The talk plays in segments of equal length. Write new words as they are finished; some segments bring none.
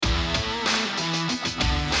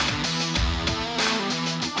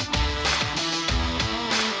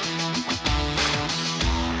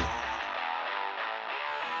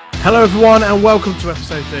Hello everyone and welcome to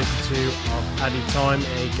episode 32 of Addy Time,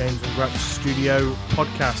 a Games and Grapes studio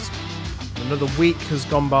podcast. Another week has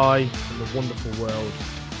gone by in the wonderful world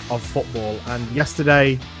of football, and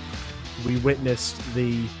yesterday we witnessed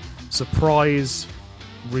the surprise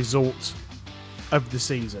result of the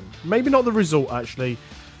season. Maybe not the result actually,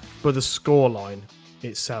 but the scoreline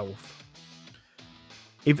itself.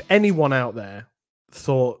 If anyone out there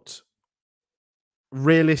thought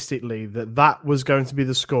realistically that was going to be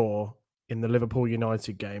the score in the Liverpool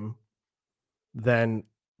United game, then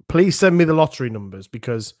please send me the lottery numbers,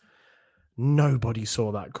 because nobody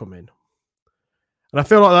saw that coming. And I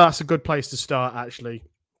feel like that's a good place to start, actually.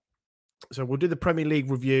 So we'll do the Premier League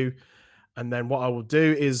review, and then what I will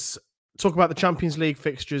do is talk about the Champions League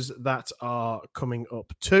fixtures that are coming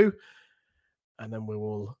up too, and then we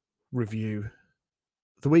will review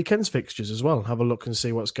the weekend's fixtures as well, have a look and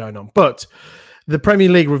see what's going on. But the Premier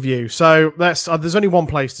League review. So there's only one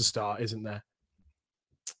place to start, isn't there?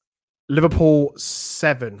 Liverpool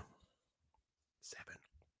 7.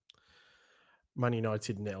 Man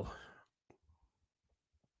United 0.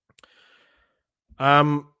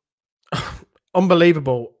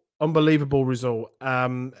 Unbelievable result.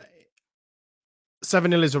 7-0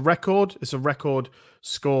 is a record. It's a record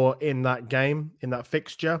score in that game, in that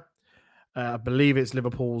fixture. I believe it's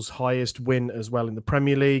Liverpool's highest win as well in the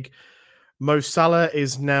Premier League. Mo Salah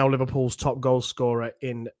is now Liverpool's top goal scorer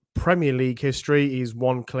in Premier League history. He's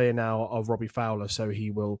one clear now of Robbie Fowler, so he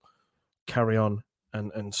will carry on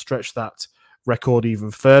and stretch that record even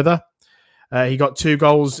further. He got 2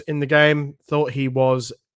 goals in the game. Thought he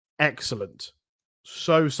was excellent.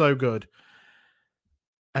 So good.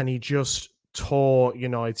 And he just tore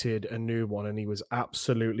United a new one, and he was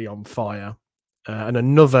absolutely on fire. And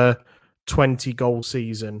another 20-goal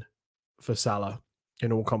season for Salah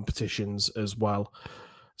in all competitions as well.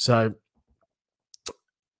 So,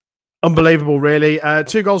 unbelievable, really.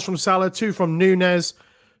 2 goals from Salah, 2 from Nunez,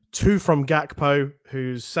 2 from Gakpo,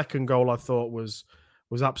 whose second goal I thought was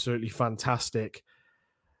absolutely fantastic.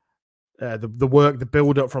 The work, the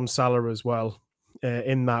build-up from Salah as well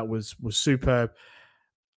in that was superb.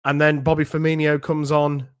 And then Bobby Firmino comes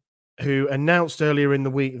on, who announced earlier in the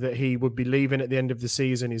week that he would be leaving at the end of the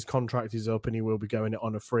season. His contract is up and he will be going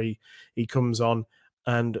on a free. He comes on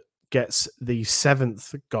and gets the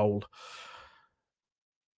 7th goal.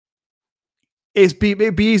 It'd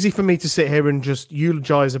be easy for me to sit here and just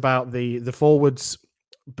eulogise about the forwards,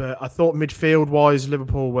 but I thought midfield-wise,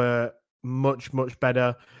 Liverpool were much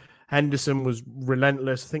better. Henderson was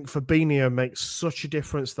relentless. I think Fabinho makes such a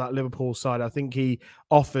difference to that Liverpool side. I think he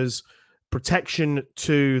offers protection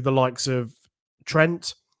to the likes of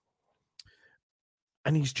Trent,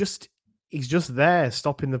 and he's just there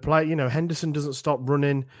stopping the play. You know, Henderson doesn't stop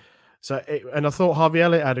running. And I thought Harvey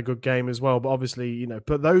Elliott had a good game as well, but obviously,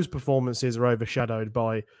 but those performances are overshadowed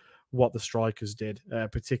by what the strikers did,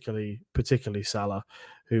 particularly Salah,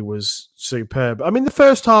 who was superb. I mean, the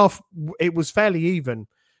first half, it was fairly even.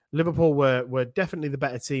 Liverpool were definitely the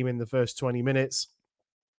better team in the first 20 minutes.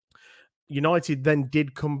 United then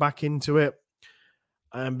did come back into it.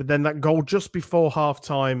 But then that goal just before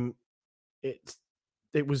half-time,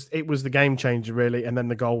 it was the game changer, really. And then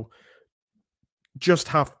the goal just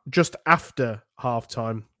after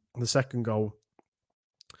half-time, the second goal,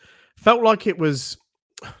 felt like it was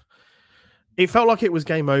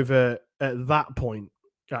game over at that point,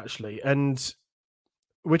 actually. And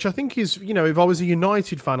which I think is, if I was a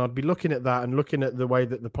United fan, I'd be looking at that and looking at the way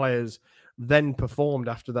that the players then performed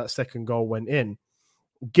after that second goal went in.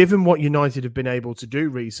 Given what United have been able to do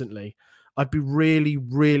recently, I'd be really,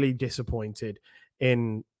 really disappointed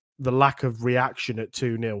in the lack of reaction at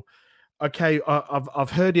 2-0. Okay,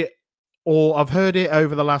 I've heard it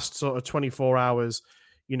over the last sort of 24 hours,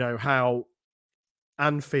 how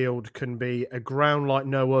Anfield can be a ground like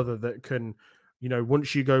no other that can,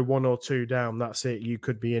 once you go 1 or 2 down, that's it. You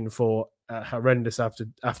could be in for a horrendous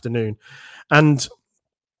afternoon. And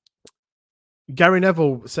Gary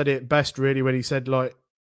Neville said it best, really, when he said, like,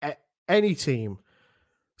 any team,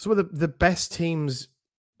 some of the best teams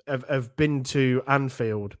have been to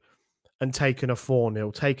Anfield and taken a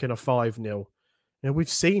 4-0, taken a 5-0. We've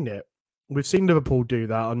seen it. We've seen Liverpool do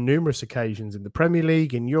that on numerous occasions in the Premier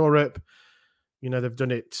League, in Europe. They've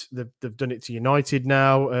done it. They've done it to United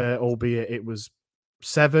now, albeit it was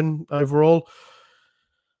 7 overall.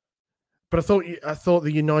 But I thought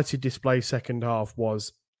the United display second half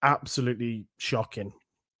was absolutely shocking.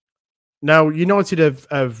 Now, United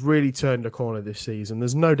have really turned a corner this season.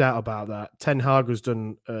 There's no doubt about that. Ten Hag has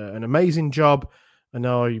done an amazing job. And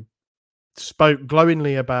I spoke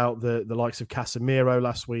glowingly about the likes of Casemiro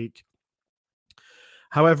last week.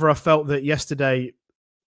 However, I felt that yesterday,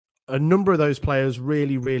 a number of those players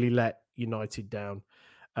really, really let United down.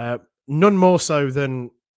 None more so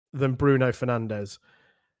than Bruno Fernandes.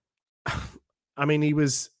 I mean, it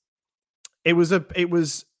was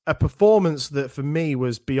a performance that for me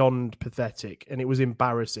was beyond pathetic, and it was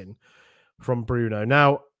embarrassing from Bruno.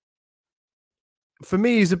 Now, for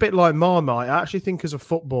me, he's a bit like Marmite. I actually think as a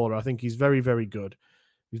footballer, I think he's very, very good.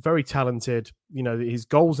 He's very talented. You know, his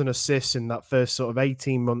goals and assists in that first sort of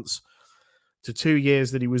 18 months to 2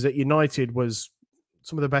 years that he was at United was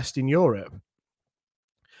some of the best in Europe.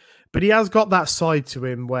 But he has got that side to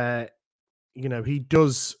him where, you know, he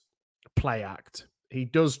does play act. He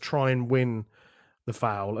does try and win the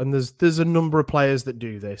foul. And there's a number of players that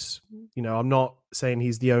do this. You know, I'm not saying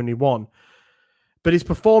he's the only one. But his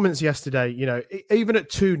performance yesterday, you know, even at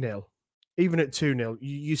 2-0,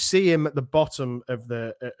 you see him at the bottom of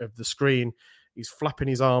the screen. He's flapping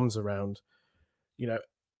his arms around. You know,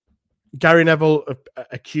 Gary Neville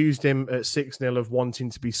accused him at 6-0 of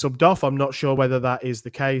wanting to be subbed off. I'm not sure whether that is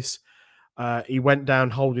the case. He went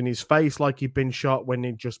down holding his face like he'd been shot when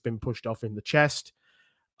he'd just been pushed off in the chest.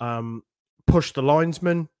 Pushed the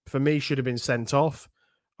linesman. For me, should have been sent off.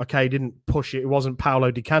 Okay, he didn't push it. It wasn't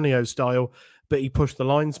Paolo Di Canio style, but he pushed the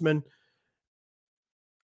linesman,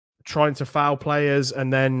 trying to foul players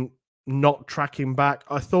and then not tracking back.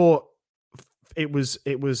 I thought it was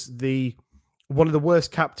one of the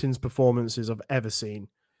worst captain's performances I've ever seen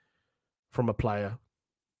from a player.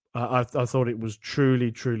 I thought it was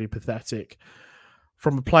truly, truly pathetic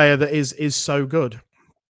from a player that is so good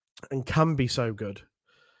and can be so good.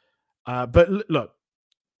 But look,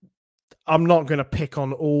 I'm not going to pick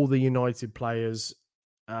on all the United players.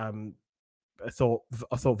 I thought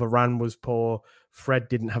Varane was poor. Fred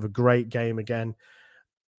didn't have a great game again.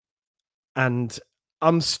 And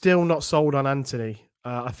I'm still not sold on Antony.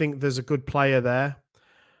 I think there's a good player there.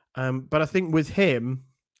 But I think with him,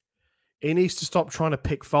 he needs to stop trying to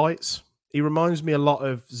pick fights. He reminds me a lot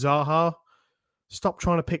of Zaha. Stop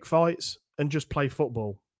trying to pick fights and just play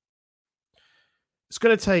football. It's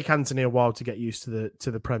going to take Antony a while to get used to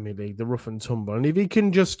the Premier League, the rough and tumble. And if he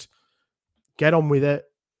can just get on with it,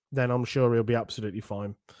 then I'm sure he'll be absolutely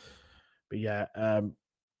fine. But yeah,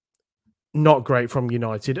 not great from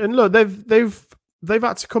United. And look, they've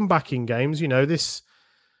had to come back in games. You know, this.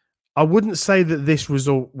 I wouldn't say that this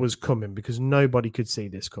result was coming because nobody could see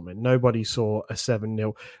this coming. Nobody saw a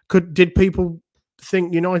 7-0. Did people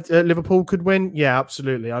think Liverpool could win? Yeah,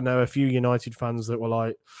 absolutely. I know a few United fans that were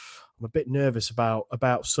like, I'm a bit nervous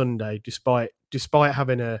about Sunday, despite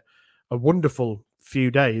having a wonderful few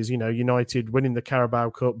days. You know, United winning the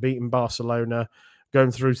Carabao Cup, beating Barcelona,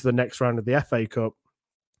 going through to the next round of the FA Cup.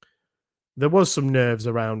 There was some nerves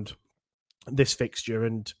around this fixture,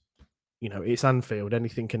 and you know, it's Anfield.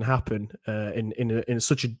 Anything can happen in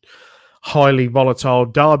such a highly volatile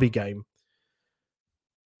derby game.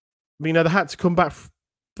 You know, they had to come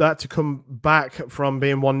back from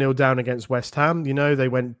being 1-0 down against West Ham. You know, they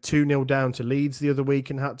went 2-0 down to Leeds the other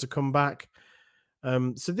week and had to come back.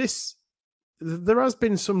 So there has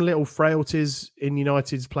been some little frailties in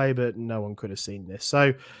United's play, but no one could have seen this.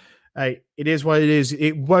 So, hey, it is what it is.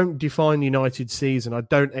 It won't define United's season. I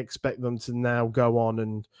don't expect them to now go on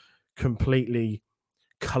and completely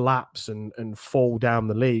collapse and fall down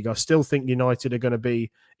the league. I still think United are going to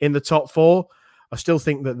be in the top 4. I still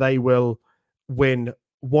think that they will win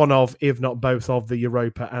one of, if not both of, the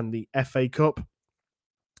Europa and the FA Cup.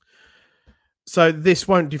 So this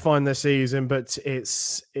won't define their season, but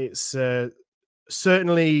it's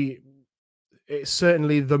certainly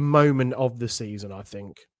the moment of the season, I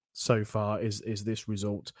think, so far is this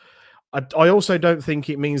result. I also don't think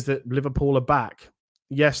it means that Liverpool are back.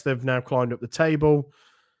 Yes, they've now climbed up the table.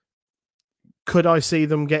 Could I see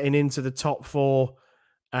them getting into the top 4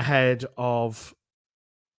 ahead of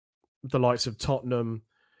the likes of Tottenham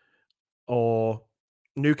or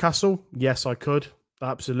Newcastle? Yes, I could.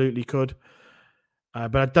 Absolutely could.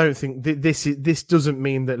 But I don't think this doesn't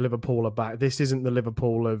mean that Liverpool are back. This isn't the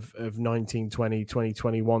Liverpool of 1920,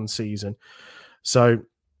 2021 season. So,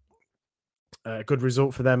 good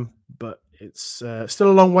result for them, but it's still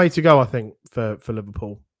a long way to go, I think, for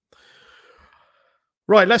Liverpool.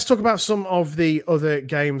 Right, let's talk about some of the other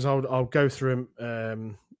games. I'll go through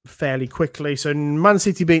them fairly quickly. So, Man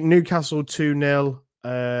City beat Newcastle 2-0.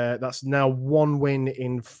 That's now 1 win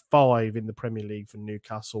in 5 in the Premier League for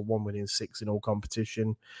Newcastle, 1 win in 6 in all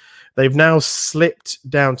competition. They've now slipped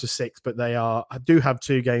down to 6, but I do have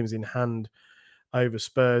 2 games in hand over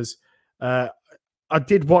Spurs. I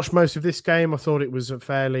did watch most of this game. I thought it was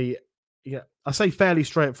fairly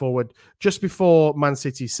straightforward. Just before Man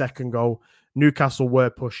City's second goal, Newcastle were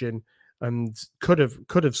pushing and could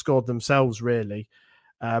have scored themselves, really.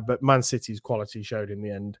 But Man City's quality showed in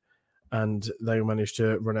the end, and they managed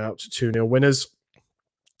to run out 2-0 winners.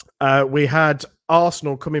 We had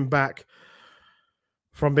Arsenal coming back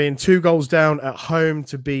from being 2 goals down at home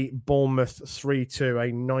to beat Bournemouth 3-2,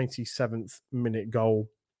 a 97th minute goal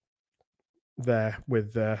there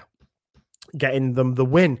with getting them the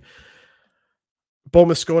win.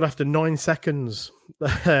 Bournemouth scored after 9 seconds,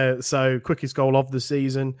 so quickest goal of the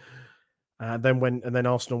season. Then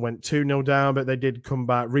Arsenal went 2-0 down, but they did come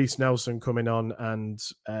back. Reece Nelson coming on and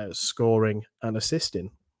scoring and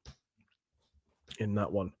assisting in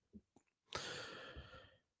that one.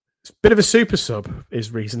 It's a bit of a super sub,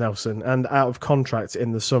 is Reece Nelson, and out of contract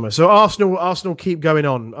in the summer. So Arsenal keep going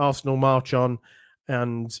on. Arsenal march on,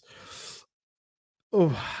 and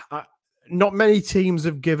not many teams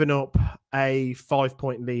have given up a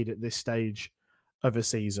 5-point lead at this stage of a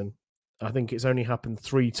season. I think it's only happened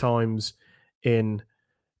 3 times in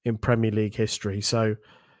Premier League history. So,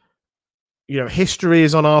 history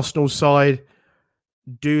is on Arsenal's side.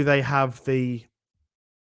 Do they have the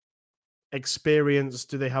experience?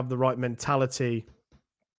 Do they have the right mentality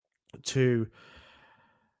to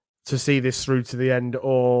see this through to the end,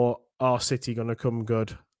 or are City going to come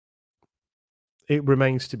good? It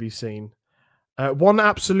remains to be seen. One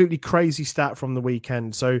absolutely crazy stat from the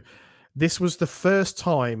weekend. So this was the first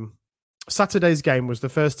time, Saturday's game was the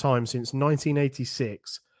first time since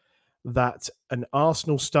 1986 that an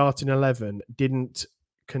Arsenal starting 11 didn't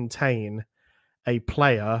contain a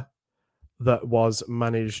player that was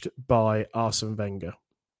managed by Arsene Wenger.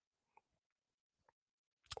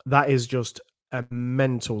 That is just a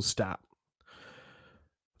mental stat.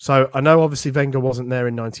 So I know obviously Wenger wasn't there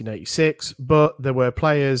in 1986, but there were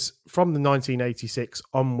players from the 1986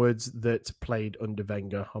 onwards that played under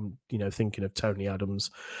Wenger. I'm, thinking of Tony Adams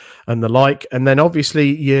and the like. And then obviously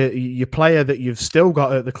your player that you've still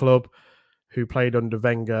got at the club who played under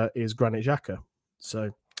Wenger is Granit Xhaka. So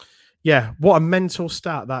yeah, what a mental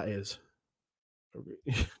stat that is.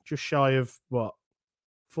 Just shy of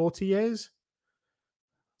 40 years?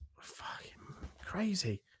 Fucking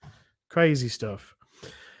crazy stuff.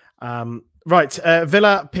 Right,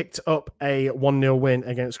 Villa picked up a 1-0 win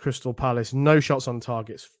against Crystal Palace. No shots on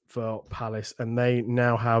targets for Palace, and they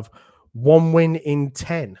now have 1 win in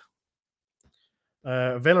 10.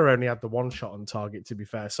 Villa only had the 1 shot on target, to be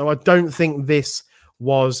fair. So I don't think this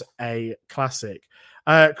was a classic.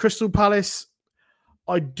 Crystal Palace,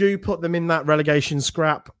 I do put them in that relegation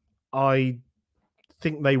scrap. I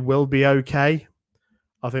think they will be okay.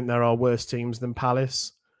 I think there are worse teams than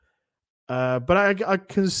Palace. But I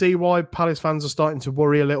can see why Palace fans are starting to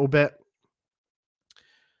worry a little bit.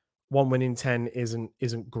 1 win in 10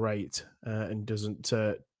 isn't great and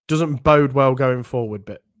doesn't bode well going forward.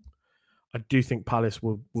 But I do think Palace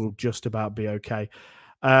will just about be okay.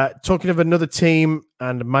 Talking of another team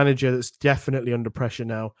and a manager that's definitely under pressure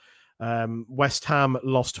now, West Ham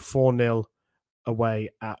lost 4-0 away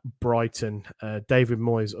at Brighton. David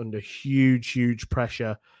Moyes under huge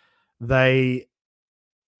pressure. They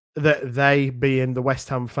being the West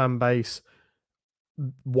Ham fan base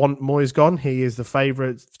want Moyes gone. He is the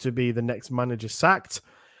favourite to be the next manager sacked.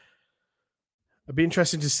 It'd be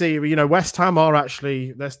interesting to see. West Ham are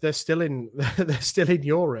actually they're still in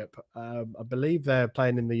Europe. I believe they're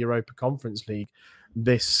playing in the Europa Conference League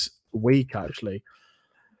this week, actually.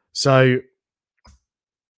 So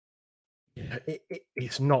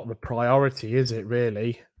it's not the priority, is it?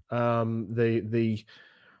 Really,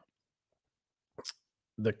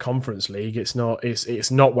 the Conference League. It's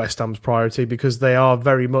not West Ham's priority because they are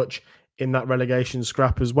very much in that relegation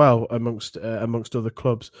scrap as well amongst other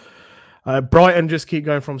clubs. Brighton just keep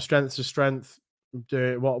going from strength to strength.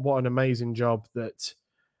 What an amazing job that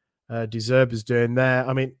De Zerbi is doing there.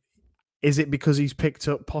 I mean, is it because he's picked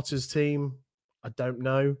up Potter's team? I don't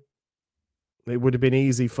know. It would have been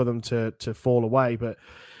easy for them to fall away, but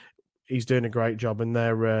he's doing a great job, and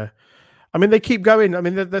they're. They keep going.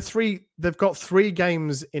 They've got 3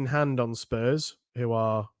 games in hand on Spurs, who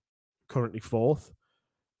are currently 4th,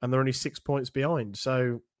 and they're only 6 points behind.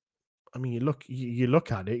 So, you look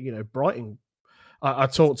at it. Brighton. I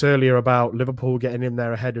talked earlier about Liverpool getting in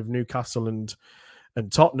there ahead of Newcastle and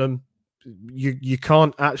Tottenham. You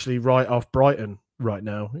can't actually write off Brighton right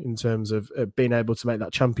now in terms of being able to make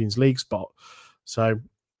that Champions League spot. So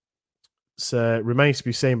it remains to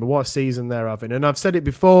be seen. But what a season they're having, and I've said it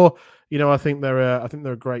before. I think they're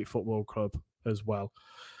a great football club as well.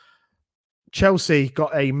 Chelsea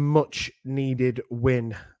got a much needed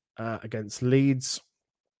win against Leeds,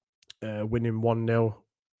 winning 1-0,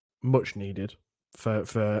 much needed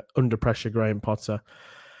for under pressure Graham Potter.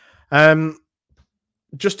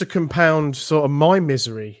 Just to compound sort of my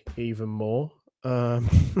misery even more, Um,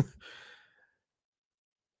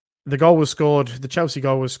 the Chelsea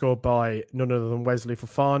goal was scored by none other than Wesley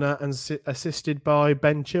Fofana and assisted by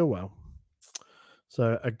Ben Chilwell.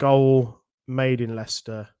 So a goal made in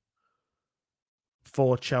Leicester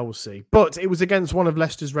for Chelsea, but it was against one of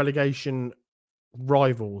Leicester's relegation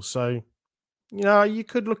rivals. So, you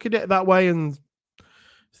could look at it that way and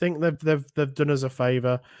think they've done us a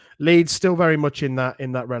favour. Leeds still very much in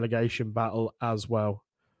that relegation battle as well,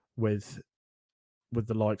 with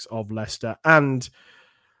the likes of Leicester and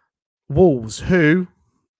Wolves, who,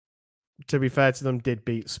 to be fair to them, did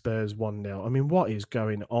beat Spurs 1-0. I mean, what is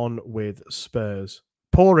going on with Spurs?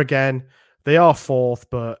 Poor again. They are fourth,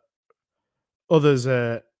 but others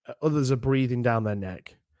are breathing down their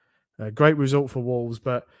neck. A great result for Wolves,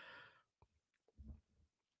 but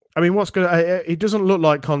I mean, it doesn't look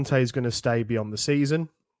like Conte is going to stay beyond the season.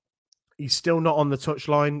 He's still not on the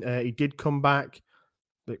touchline. He did come back,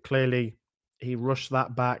 but clearly he rushed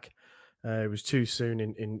that back. It was too soon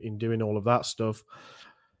in doing all of that stuff.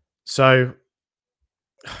 So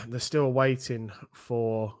they're still waiting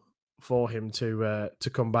for him to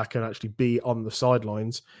come back and actually be on the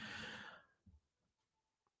sidelines.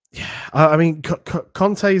 Yeah, I mean,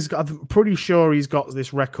 Conte's. I'm pretty sure he's got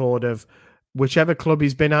this record of whichever club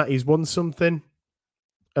he's been at, he's won something,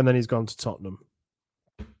 and then he's gone to Tottenham.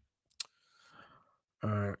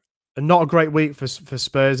 And not a great week for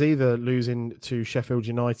Spurs either, losing to Sheffield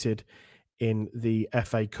United in the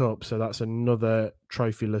FA Cup. So that's another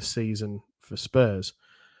trophyless season for Spurs.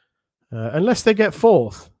 Unless they get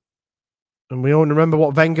fourth. And we all remember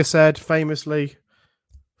what Wenger said famously,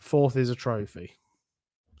 fourth is a trophy.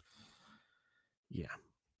 Yeah.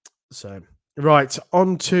 So, right,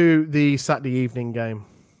 on to the Saturday evening game.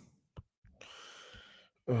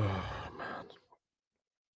 Oh, man.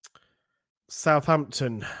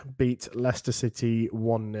 Southampton beat Leicester City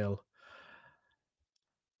 1-0.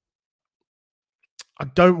 I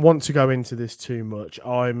don't want to go into this too much.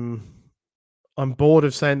 I'm bored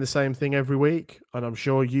of saying the same thing every week, and I'm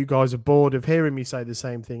sure you guys are bored of hearing me say the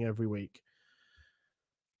same thing every week.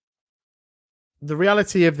 The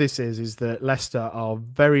reality of this is that Leicester are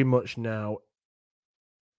very much now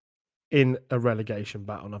in a relegation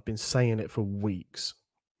battle, and I've been saying it for weeks.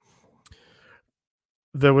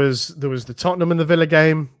 There was the Tottenham and the Villa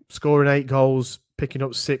game, scoring 8 goals, picking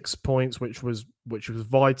up 6 points, which was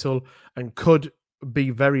vital and could be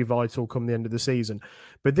very vital come the end of the season.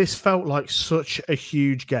 But this felt like such a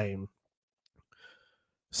huge game.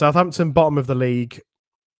 Southampton, bottom of the league.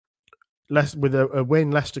 With a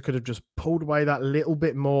win, Leicester could have just pulled away that little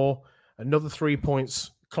bit more, another 3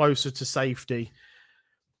 points closer to safety.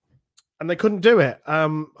 And they couldn't do it.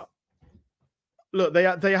 Look,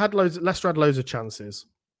 Leicester had loads of chances,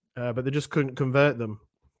 but they just couldn't convert them.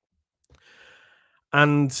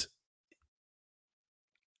 And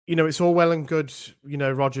it's all well and good,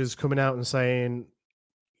 Rodgers coming out and saying,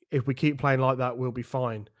 if we keep playing like that, we'll be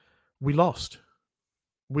fine. We lost.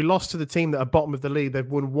 We lost to the team that are bottom of the league. They've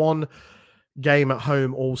won 1 game at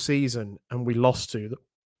home all season, and we lost to them.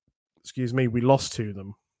 Excuse me, we lost to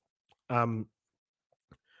them.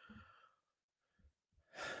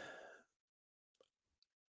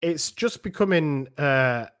 It's just becoming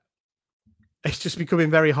very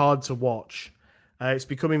hard to watch. It's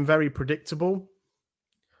becoming very predictable.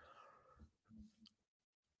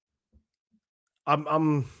 I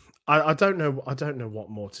don't know what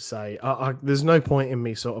more to say. There's no point in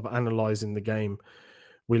me sort of analysing the game.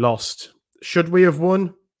 We lost. Should we have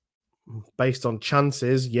won? Based on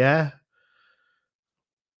chances, yeah.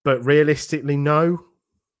 But realistically, no.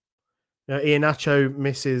 Iheanacho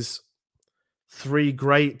misses 3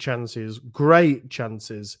 great chances.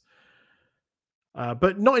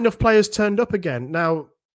 But not enough players turned up again. Now,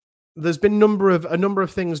 there's been a number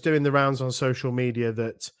of things doing the rounds on social media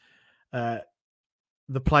that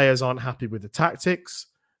the players aren't happy with the tactics.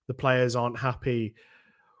 The players aren't happy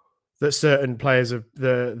that certain players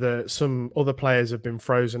some other players have been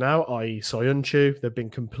frozen out, i.e. Soyuncu. They've been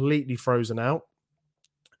completely frozen out.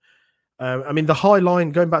 I mean, the high line,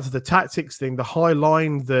 going back to the tactics thing, the high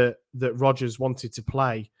line that Rodgers wanted to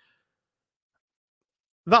play,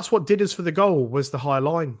 that's what did us for the goal, was the high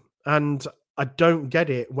line. And I don't get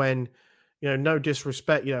it when, no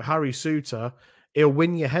disrespect, Harry Souttar, he'll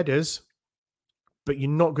win your headers, but he's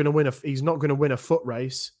not going to win a foot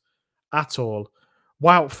race at all.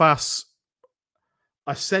 Wout Faes,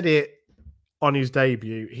 I said it on his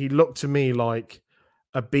debut, he looked to me like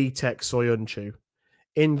a B-Tech Soyuncu,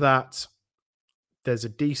 in that there's a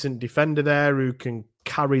decent defender there who can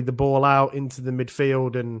carry the ball out into the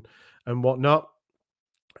midfield and whatnot,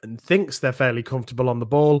 and thinks they're fairly comfortable on the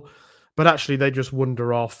ball. But actually, they just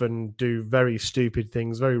wander off and do very stupid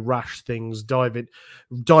things, very rash things, diving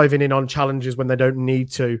in on challenges when they don't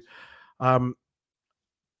need to. And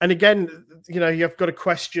again, you've got to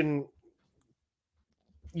question.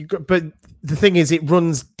 But the thing is, it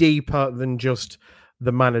runs deeper than just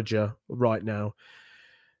the manager right now.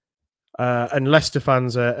 And Leicester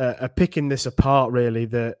fans are picking this apart, really,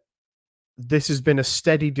 that this has been a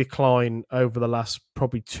steady decline over the last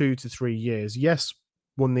probably 2 to 3 years. Yes,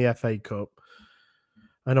 won the FA Cup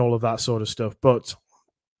and all of that sort of stuff. But,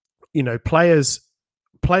 players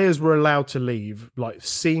were allowed to leave, like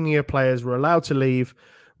senior players were allowed to leave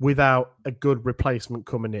without a good replacement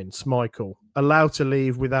coming in. Schmeichel, allowed to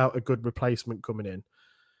leave without a good replacement coming in.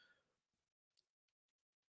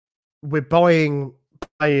 We're buying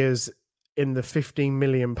players in the £15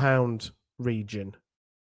 million region.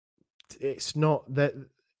 It's not that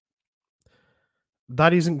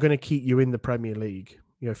isn't going to keep you in the Premier League.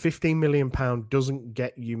 £15 million doesn't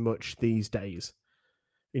get you much these days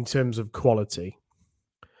in terms of quality.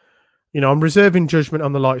 I'm reserving judgment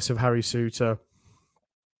on the likes of Harry Souttar.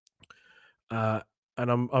 And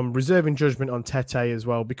I'm reserving judgment on Tete as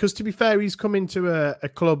well, because to be fair, he's come into a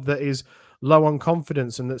club that is low on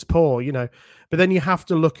confidence and that's poor, But then you have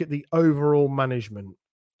to look at the overall management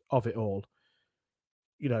of it all.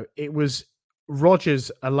 It was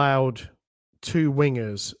Rodgers allowed 2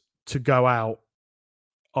 wingers to go out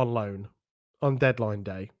on loan on deadline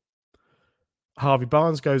day. Harvey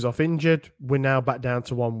Barnes goes off injured. We're now back down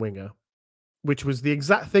to 1 winger, which was the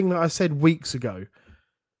exact thing that I said weeks ago,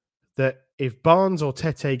 that if Barnes or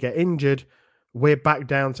Tete get injured, we're back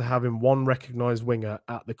down to having 1 recognised winger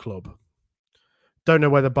at the club. Don't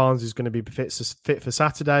know whether Barnes is going to be fit for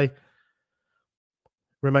Saturday.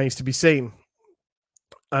 Remains to be seen.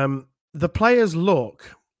 The players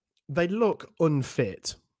look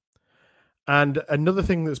unfit. And another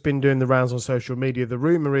thing that's been doing the rounds on social media, the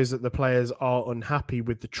rumour is that the players are unhappy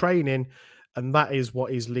with the training, and that is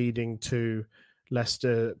what is leading to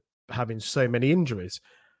Leicester having so many injuries.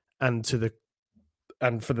 And for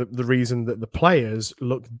the reason that the players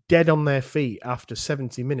look dead on their feet after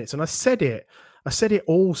 70 minutes. And I said it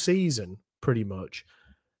all season, pretty much.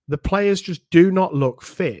 The players just do not look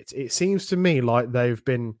fit. It seems to me like they're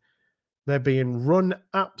being run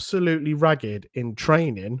absolutely ragged in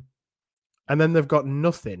training, and then they've got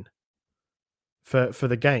nothing for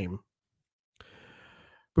the game.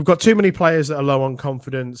 We've got too many players that are low on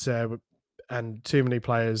confidence, and too many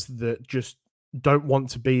players that just don't want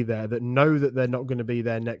to be there, that know that they're not going to be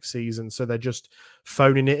there next season, so they're just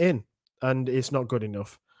phoning it in, and it's not good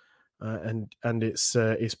enough. And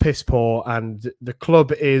it's piss poor, and the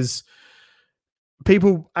club is.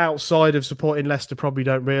 People outside of supporting Leicester probably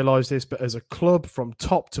don't realise this, but as a club from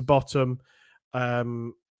top to bottom,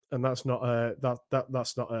 and that's not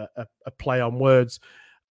a play on words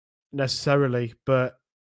necessarily, but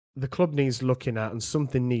the club needs looking at, and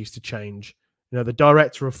something needs to change. The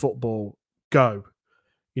director of football, go.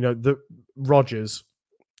 The Rodgers.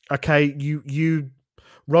 Okay,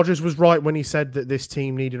 Rodgers was right when he said that this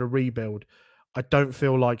team needed a rebuild. I don't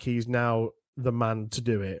feel like he's now the man to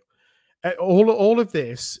do it. All of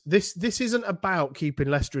this isn't about keeping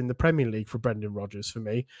Leicester in the Premier League for Brendan Rodgers. For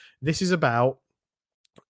me, this is about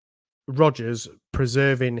Rodgers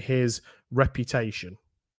preserving his reputation.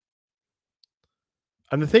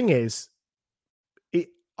 And the thing is,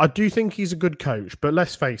 I do think he's a good coach, but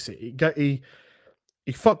let's face it,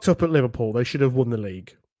 he fucked up at Liverpool. They should have won the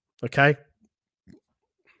league. Okay.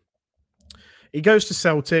 He goes to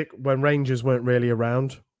Celtic when Rangers weren't really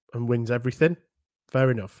around and wins everything. Fair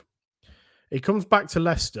enough. He comes back to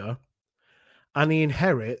Leicester and he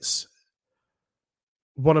inherits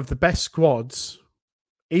one of the best squads,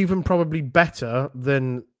 even probably better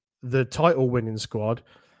than the title-winning squad,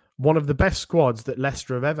 one of the best squads that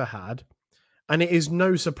Leicester have ever had. And it is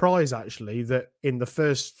no surprise, actually, that in the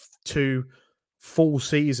first 2 full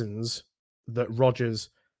seasons that Rodgers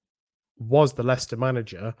was the Leicester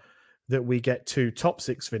manager, that we get 2 top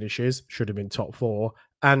 6 finishes, should have been top 4,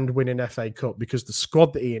 and win an FA Cup, because the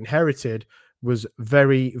squad that he inherited was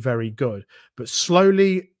very, very good. But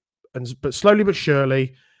slowly but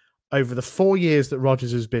surely, over the 4 years that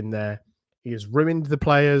Rodgers has been there, he has ruined the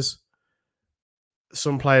players.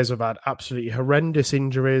 Some players have had absolutely horrendous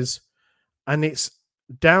injuries. And it's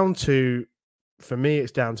down to, for me,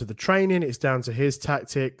 it's down to the training, it's down to his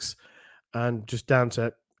tactics, and just down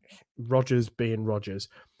to Rodgers being Rodgers.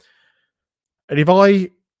 And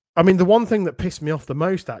the one thing that pissed me off the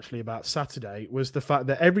most, actually, about Saturday was the fact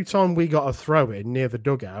that every time we got a throw in near the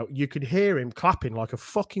dugout, you could hear him clapping like a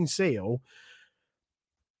fucking seal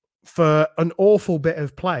for an awful bit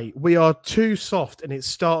of play. We are too soft, and it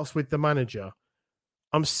starts with the manager.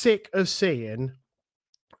 I'm sick of seeing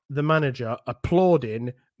the manager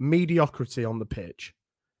applauding mediocrity on the pitch.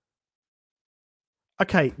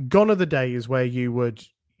 Okay, gone are the days where you would,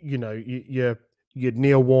 you'd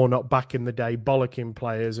Neil Warnock back in the day bollocking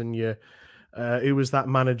players, and who was that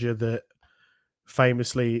manager that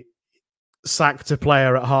famously sacked a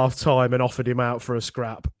player at half time and offered him out for a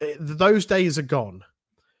scrap? Those days are gone.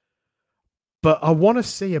 But I want to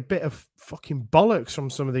see a bit of fucking bollocks from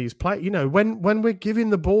some of these players. When we're giving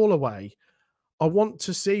the ball away, I want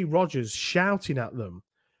to see Rodgers shouting at them.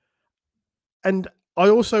 And I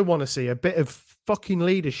also want to see a bit of fucking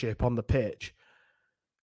leadership on the pitch.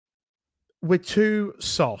 We're too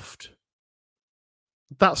soft.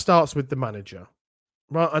 That starts with the manager.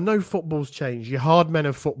 Right? I know football's changed. Your hard men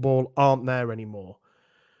of football aren't there anymore.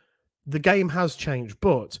 The game has changed,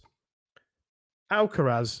 but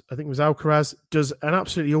Alcaraz, I think it was Alcaraz, does an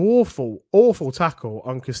absolutely awful, awful tackle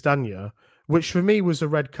on Castagna, which for me was a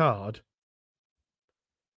red card.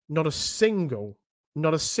 Not a single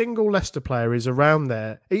Leicester player is around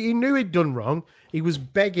there. He knew he'd done wrong. He was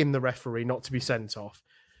begging the referee not to be sent off.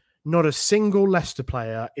 Not a single Leicester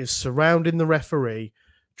player is surrounding the referee,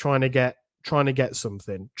 trying to get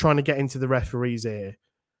something, trying to get into the referee's ear,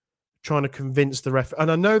 trying to convince the ref.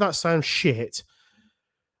 And I know that sounds shit,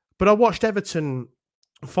 but I watched Everton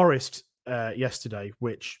Forest yesterday,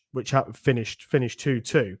 which finished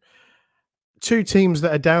 2-2. Two teams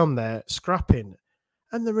that are down there scrapping,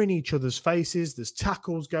 and they're in each other's faces. There's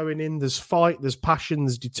tackles going in, there's fight, there's passion,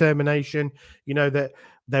 there's determination. That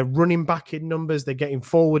they're running back in numbers, they're getting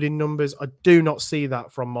forward in numbers. I do not see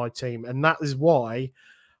that from my team, and that is why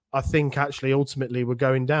I think actually ultimately we're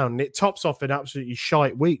going down. And it tops off an absolutely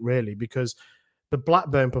shite week, really, because the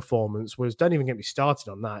Blackburn performance was, don't even get me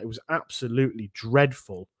started on that. It was absolutely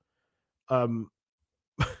dreadful.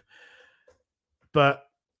 But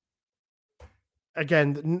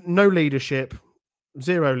again, no leadership,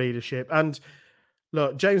 zero leadership. And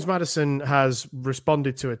look, James Maddison has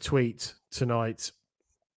responded to a tweet tonight.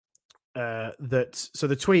 So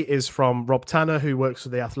the tweet is from Rob Tanner, who works for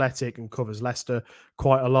The Athletic and covers Leicester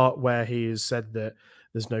quite a lot, where he has said that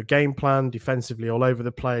there's no game plan, defensively all over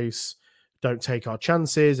the place, don't take our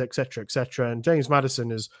chances, etc., etc. And James Maddison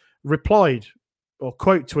has replied or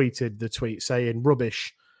quote tweeted the tweet saying,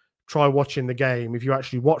 "Rubbish. Try watching the game. If you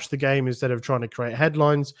actually watch the game instead of trying to create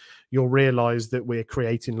headlines, you'll realize that we're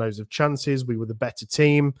creating loads of chances. We were the better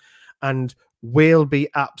team, and we'll be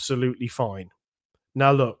absolutely fine."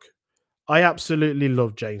 Now, look, I absolutely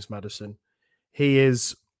love James Maddison. He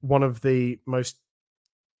is one of the most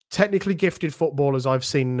technically gifted footballers I've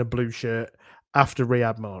seen in a blue shirt after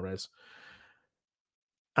Riyad Mahrez.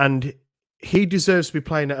 And he deserves to be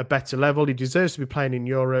playing at a better level. He deserves to be playing in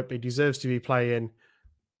Europe. He deserves to be playing,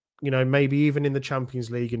 maybe even in the Champions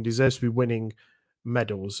League, and deserves to be winning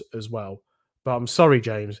medals as well. But I'm sorry,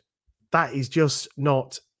 James, that is just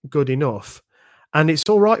not good enough. And it's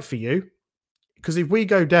all right for you, because if we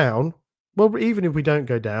go down, well, even if we don't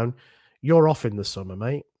go down, you're off in the summer,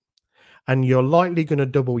 mate. And you're likely going to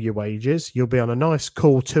double your wages. You'll be on a nice,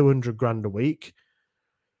 cool 200 grand a week.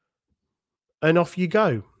 And off you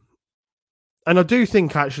go. And I do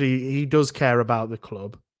think, actually, he does care about the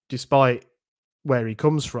club, despite where he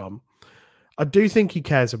comes from. I do think he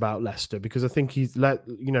cares about Leicester, because I think he's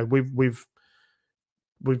we've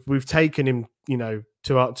taken him,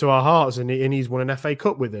 to our hearts, and he's won an FA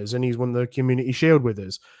Cup with us, and he's won the Community Shield with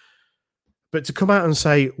us. But to come out and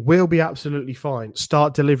say, we'll be absolutely fine,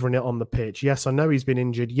 start delivering it on the pitch. Yes, I know he's been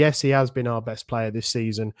injured. Yes, he has been our best player this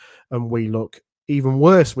season, and we look even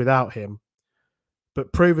worse without him.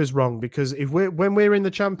 But prove us wrong, because when we're in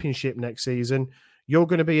the Championship next season, you're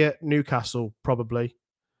going to be at Newcastle probably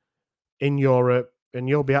in Europe, and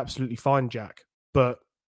you'll be absolutely fine, Jack. But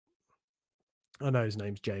I know his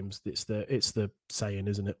name's James. It's the saying,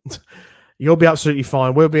 isn't it? You'll be absolutely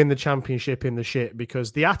fine. We'll be in the Championship in the shit,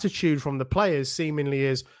 because the attitude from the players seemingly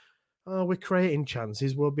is, oh, we're creating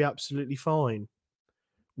chances. We'll be absolutely fine.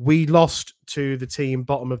 We lost to the team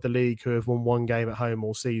bottom of the league, who have won one game at home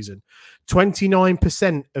all season.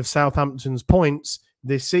 29% of Southampton's points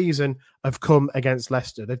this season have come against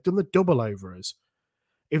Leicester. They've done the double over us.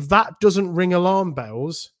 If that doesn't ring alarm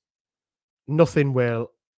bells, nothing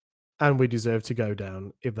will, and we deserve to go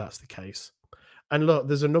down if that's the case. And look,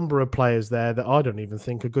 there's a number of players there that I don't even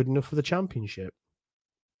think are good enough for the Championship.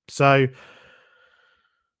 So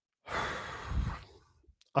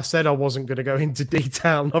I said I wasn't going to go into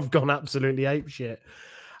detail, and I've gone absolutely apeshit.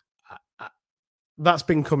 That's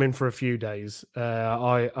been coming for a few days.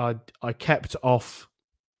 I kept off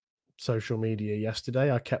social media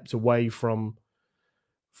yesterday. I kept away from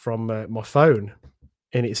my phone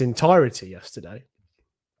in its entirety yesterday,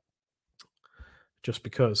 just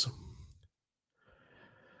because.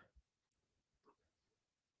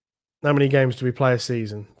 How many games do we play a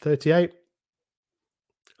season? 38.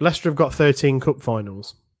 Leicester have got 13 cup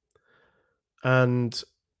finals, and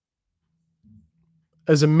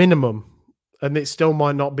as a minimum, and it still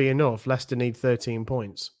might not be enough, Leicester need 13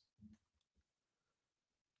 points.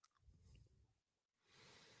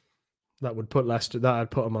 That would put Leicester,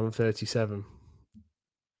 that'd put them on 37.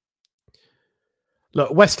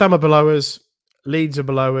 Look, West Ham are below us, Leeds are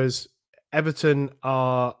below us, Everton,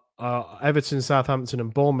 Southampton,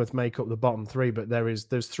 and Bournemouth make up the bottom three, but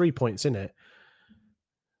there's 3 points in it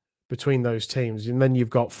between those teams. And then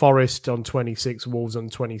you've got Forest on 26, Wolves on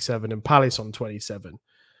 27, and Palace on 27.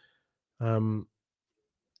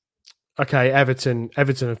 Okay, Everton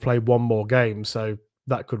have played one more game, so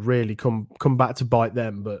that could really come back to bite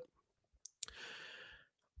them. But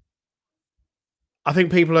I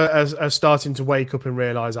think people are starting to wake up and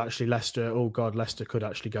realise actually Leicester could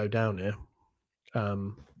actually go down here.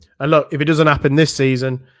 And look, if it doesn't happen this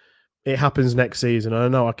season, it happens next season. I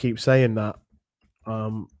know I keep saying that.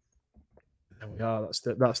 There we are.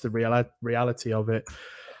 That's the reality of it.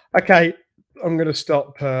 Okay, I'm going to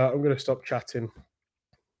stop. I'm going to stop chatting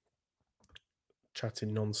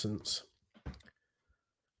nonsense.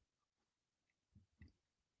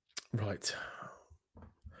 Right.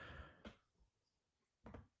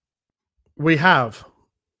 We have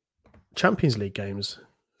Champions League games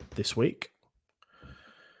this week.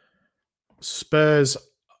 Spurs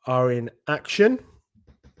are in action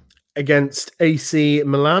against AC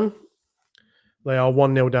Milan. They are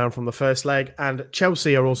 1-0 down from the first leg, and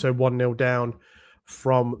Chelsea are also 1-0 down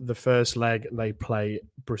from the first leg. They play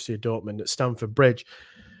Borussia Dortmund at Stamford Bridge.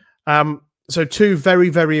 So two very,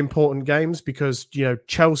 very important games because,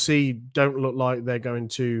 Chelsea don't look like they're going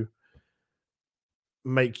to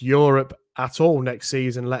make Europe at all next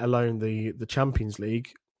season, let alone the Champions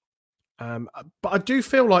League. But I do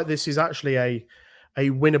feel like this is actually a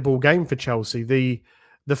winnable game for Chelsea.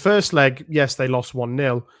 The first leg, yes, they lost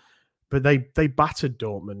 1-0, but they battered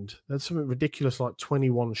Dortmund. That's something ridiculous, like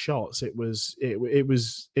 21 shots. It was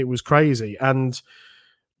crazy. And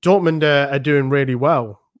Dortmund are doing really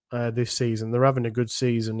well this season. They're having a good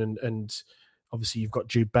season, and obviously you've got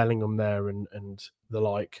Jude Bellingham there and the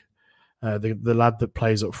like, the lad that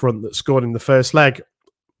plays up front that scored in the first leg.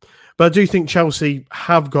 But I do think Chelsea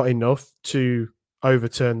have got enough to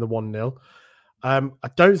overturn the 1-0. I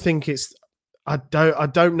don't think it's. I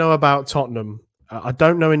don't know about Tottenham. I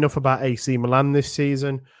don't know enough about AC Milan this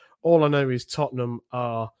season. All I know is Tottenham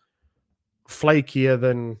are flakier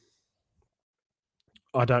than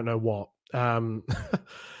I don't know what.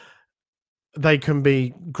 They can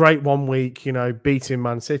be great one week, beating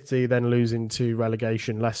Man City, then losing to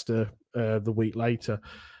relegation Leicester the week later.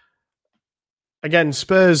 Again,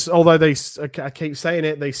 Spurs, although I keep saying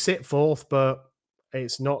it, they sit fourth, but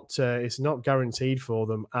it's not guaranteed for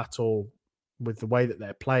them at all with the way that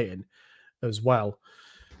they're playing as well.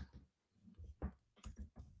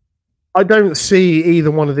 I don't see either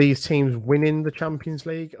one of these teams winning the Champions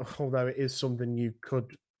League, although it is something you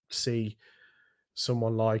could see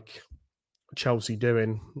someone like Chelsea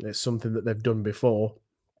doing. It's something that they've done before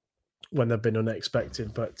when they've been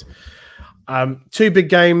unexpected. But two big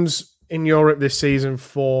games in Europe this season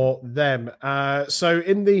for them. So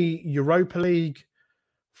in the Europa League,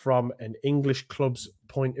 from an English club's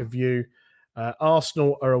point of view,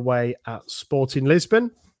 Arsenal are away at Sporting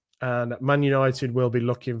Lisbon, and Man United will be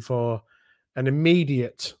looking for an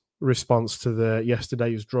immediate response to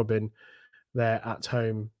yesterday's drubbing there at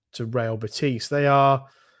home to Real Betis. They are,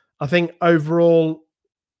 I think, overall,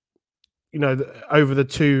 over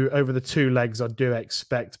the two legs, I do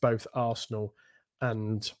expect both Arsenal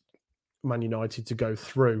and Man United to go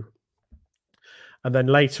through. And then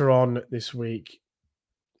later on this week,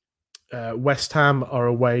 West Ham are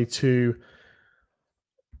away to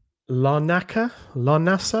Larnaca,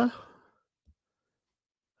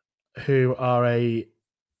 who are a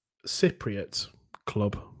Cypriot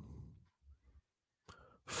club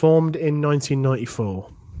formed in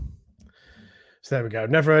 1994. So there we go.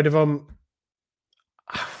 Never heard of them.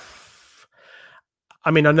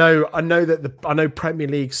 I mean, I know Premier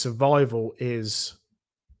League survival is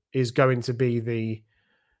going to be the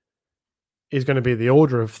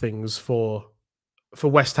order of things for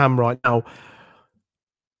West Ham right now.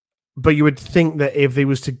 But you would think that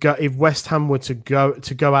if West Ham were to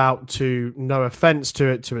go out to, no offense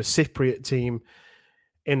to a Cypriot team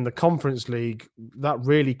in the Conference League, that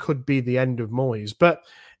really could be the end of Moyes. But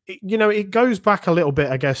it goes back a little bit,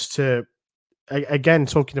 I guess, to again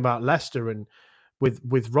talking about Leicester and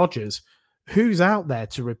with Rodgers. Who's out there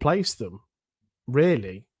to replace them?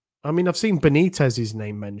 Really? I mean, I've seen Benitez's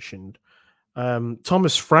name mentioned.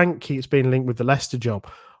 Thomas Frank keeps being linked with the Leicester job.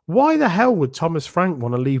 Why the hell would Thomas Frank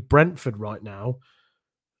want to leave Brentford right now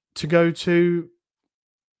to go to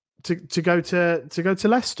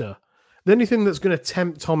Leicester? The only thing that's going to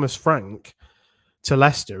tempt Thomas Frank to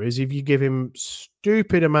Leicester is if you give him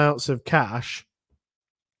stupid amounts of cash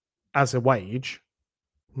as a wage,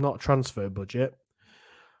 not transfer budget.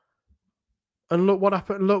 And look what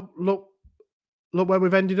happened. Look where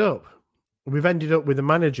we've ended up. We've ended up with a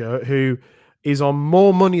manager who is on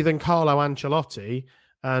more money than Carlo Ancelotti,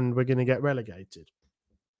 and we're going to get relegated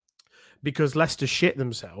because Leicester shit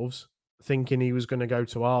themselves thinking he was going to go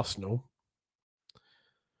to Arsenal.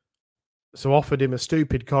 So offered him a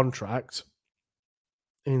stupid contract.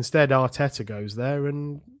 Instead, Arteta goes there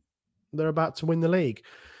and they're about to win the league.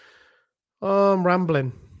 Oh, I'm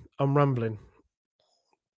rambling.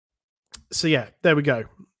 So yeah, there we go.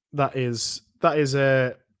 That is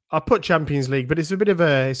a. I put Champions League, but it's a bit of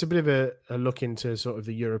a look into sort of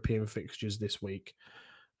the European fixtures this week.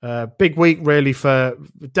 Big week, really,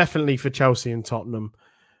 definitely for Chelsea and Tottenham.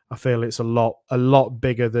 I feel it's a lot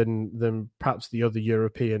bigger than perhaps the other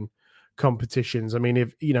European competitions. I mean,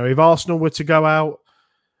 if Arsenal were to go out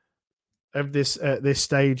of this at this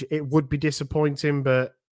stage, it would be disappointing,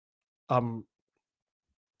 but I'm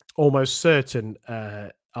almost certain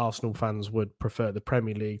Arsenal fans would prefer the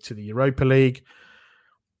Premier League to the Europa League.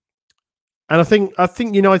 And I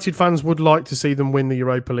think United fans would like to see them win the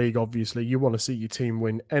Europa League. Obviously, you want to see your team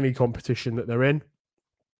win any competition that they're in.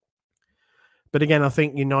 But again, I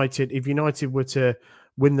think if United were to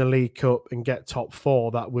win the League Cup and get top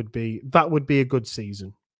four, that would be a good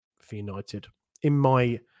season for United, in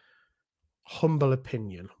my humble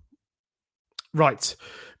opinion. Right.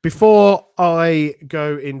 Before I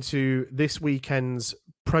go into this weekend's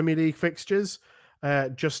Premier League fixtures,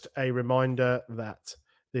 just a reminder that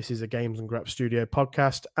this is a Games and Grap Studio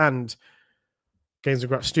podcast, and Games and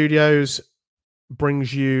Grap Studios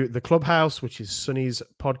brings you The Clubhouse, which is Sonny's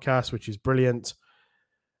podcast, which is brilliant.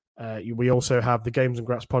 We also have the Games and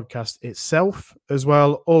Graps podcast itself as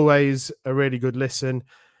well. Always a really good listen.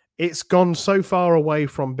 It's gone so far away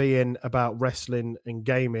from being about wrestling and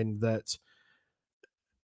gaming that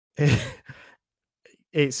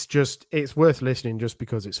it's worth listening just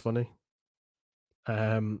because it's funny.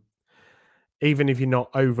 Even if you're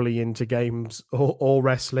not overly into games or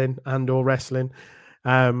wrestling,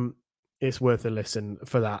 it's worth a listen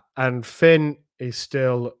for that. And Finn is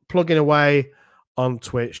still plugging away on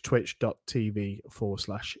Twitch,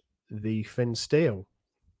 twitch.tv/TheFinnSteel.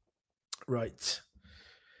 Right.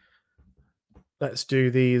 Let's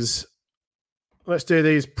do these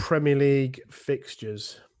Premier League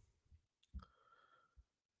fixtures.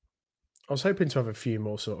 I was hoping to have a few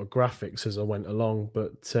more sort of graphics as I went along,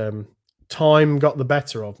 but time got the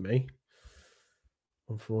better of me,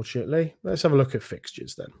 unfortunately. Let's have a look at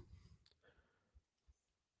fixtures then.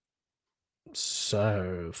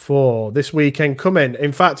 So for this weekend coming,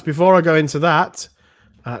 in fact, before I go into that,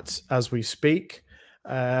 as we speak,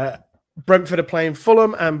 Brentford are playing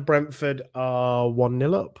Fulham and Brentford are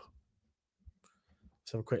 1-0 up.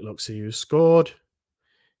 Let's have a quick look, see who scored.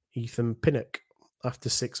 Ethan Pinnock after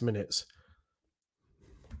 6 minutes.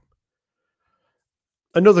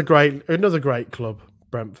 Another great club,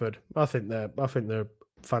 Brentford. I think they're a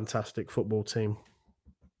fantastic football team.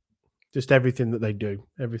 Just everything they do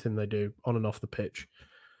on and off the pitch.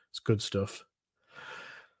 It's good stuff.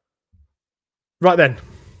 Right then,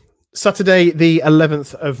 Saturday the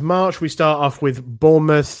 11th of March, we start off with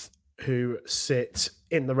Bournemouth, who sit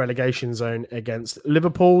in the relegation zone against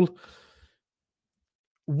Liverpool.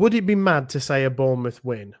 Would it be mad to say a Bournemouth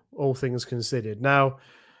win, all things considered? Now,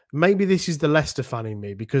 maybe this is the Leicester fan in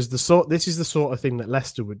me, because this is the sort of thing that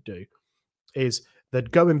Leicester would do, is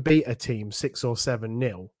they'd go and beat a team 6 or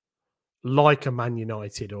 7-0, like a Man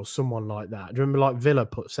United or someone like that. Do you remember, like Villa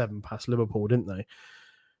put 7 past Liverpool, didn't they?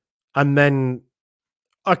 And then,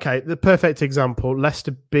 okay, the perfect example,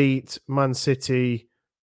 Leicester beat Man City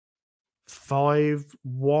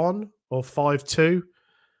 5-1 or 5-2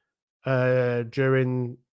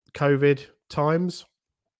 during COVID times.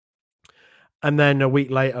 And then a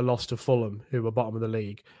week later lost to Fulham, who were bottom of the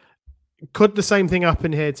league. Could the same thing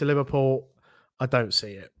happen here to Liverpool? I don't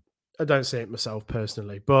see it. I don't see it myself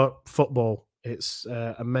personally. But football, it's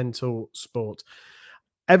a mental sport.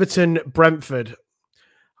 Everton, Brentford.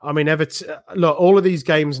 I mean, Everton. Look, all of these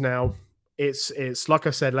games now, it's like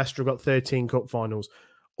I said, Leicester have got 13 cup finals.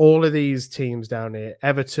 All of these teams down here,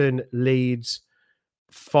 Everton, Leeds,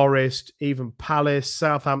 Forest, even Palace,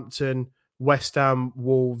 Southampton, West Ham,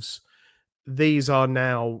 Wolves. These are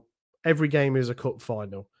now, every game is a cup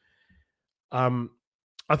final.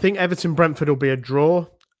 I think Everton-Brentford will be a draw.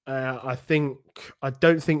 I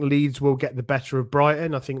don't think Leeds will get the better of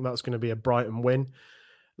Brighton. I think that's going to be a Brighton win.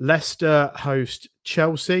 Leicester host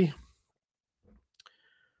Chelsea.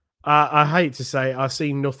 I hate to say I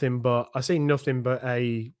see nothing but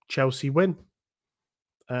a Chelsea win.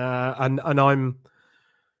 And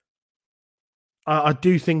I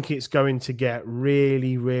do think it's going to get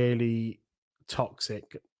really, really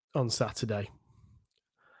toxic on Saturday.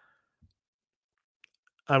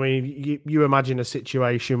 I mean, you imagine a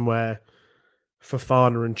situation where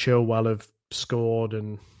Fofana and Chilwell have scored,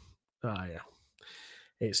 and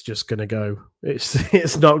it's just going to go.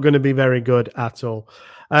 It's not going to be very good at all.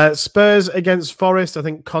 Spurs against Forest. I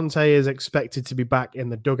think Conte is expected to be back in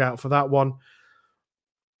the dugout for that one.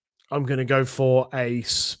 I'm going to go for a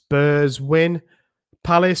Spurs win.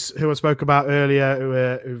 Palace, who I spoke about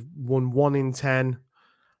earlier, who've won 1 in 10,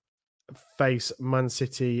 face Man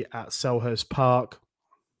City at Selhurst Park.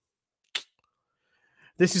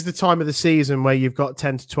 This is the time of the season where you've got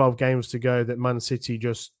 10 to 12 games to go that Man City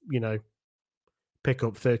just, pick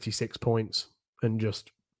up 36 points and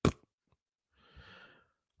just...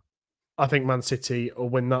 I think Man City will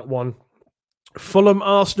win that one. Fulham,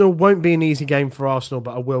 Arsenal won't be an easy game for Arsenal,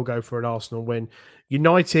 but I will go for an Arsenal win.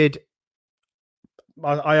 United,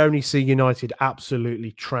 I only see United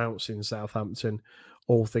absolutely trouncing Southampton,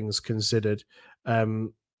 all things considered.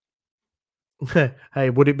 Hey,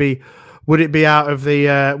 would it be out of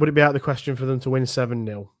the question for them to win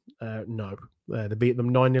 7-0? No. They beat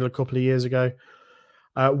them 9-0 a couple of years ago.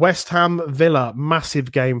 West Ham, Villa,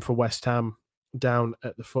 massive game for West Ham down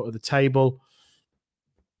at the foot of the table.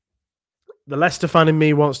 The Leicester fan in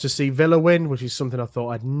me wants to see Villa win, which is something I thought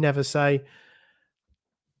I'd never say.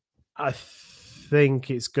 I think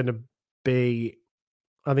it's going to be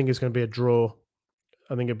a draw.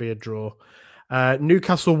 I think it'll be a draw.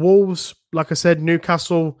 Newcastle Wolves, like I said,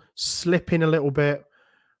 Newcastle slipping a little bit,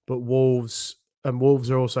 but Wolves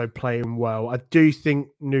are also playing well. I do think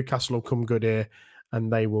Newcastle will come good here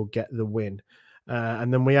and they will get the win.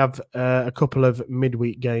 And then we have a couple of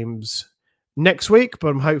midweek games next week,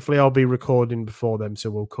 but hopefully I'll be recording before them, so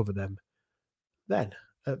we'll cover them then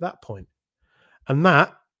at that point. And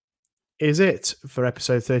that is it for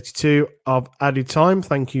episode 32 of Added Time.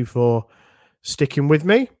 Thank you for sticking with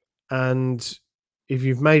me. And if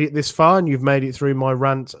you've made it this far and you've made it through my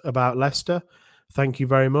rant about Leicester, thank you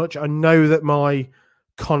very much. I know that my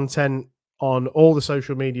content on all the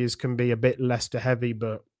social medias can be a bit Leicester heavy,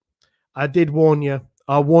 but I did warn you.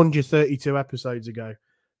 I warned you 32 episodes ago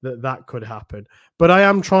that could happen. But I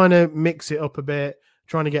am trying to mix it up a bit,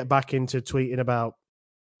 trying to get back into tweeting about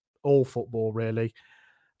all football, really.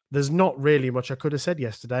 There's not really much I could have said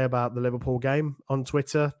yesterday about the Liverpool game on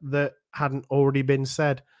Twitter that hadn't already been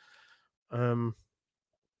said. And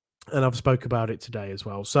I've spoke about it today as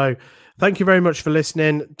well. So thank you very much for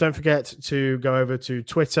listening. Don't forget to go over to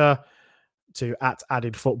Twitter to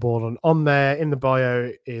 @AddedFootball, and on there in the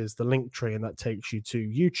bio is the link tree, and that takes you to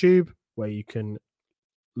YouTube where you can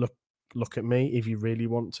look at me if you really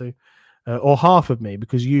want to, or half of me,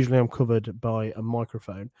 because usually I'm covered by a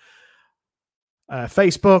microphone.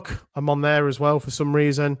 Facebook, I'm on there as well for some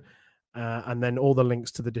reason. And then all the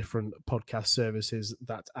links to the different podcast services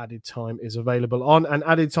that Added Time is available on. And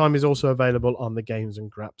Added Time is also available on the Games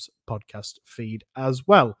and Graps podcast feed as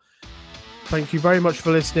well. Thank you very much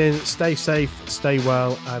for listening. Stay safe, stay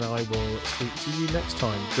well, and I will speak to you next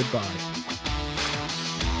time. Goodbye.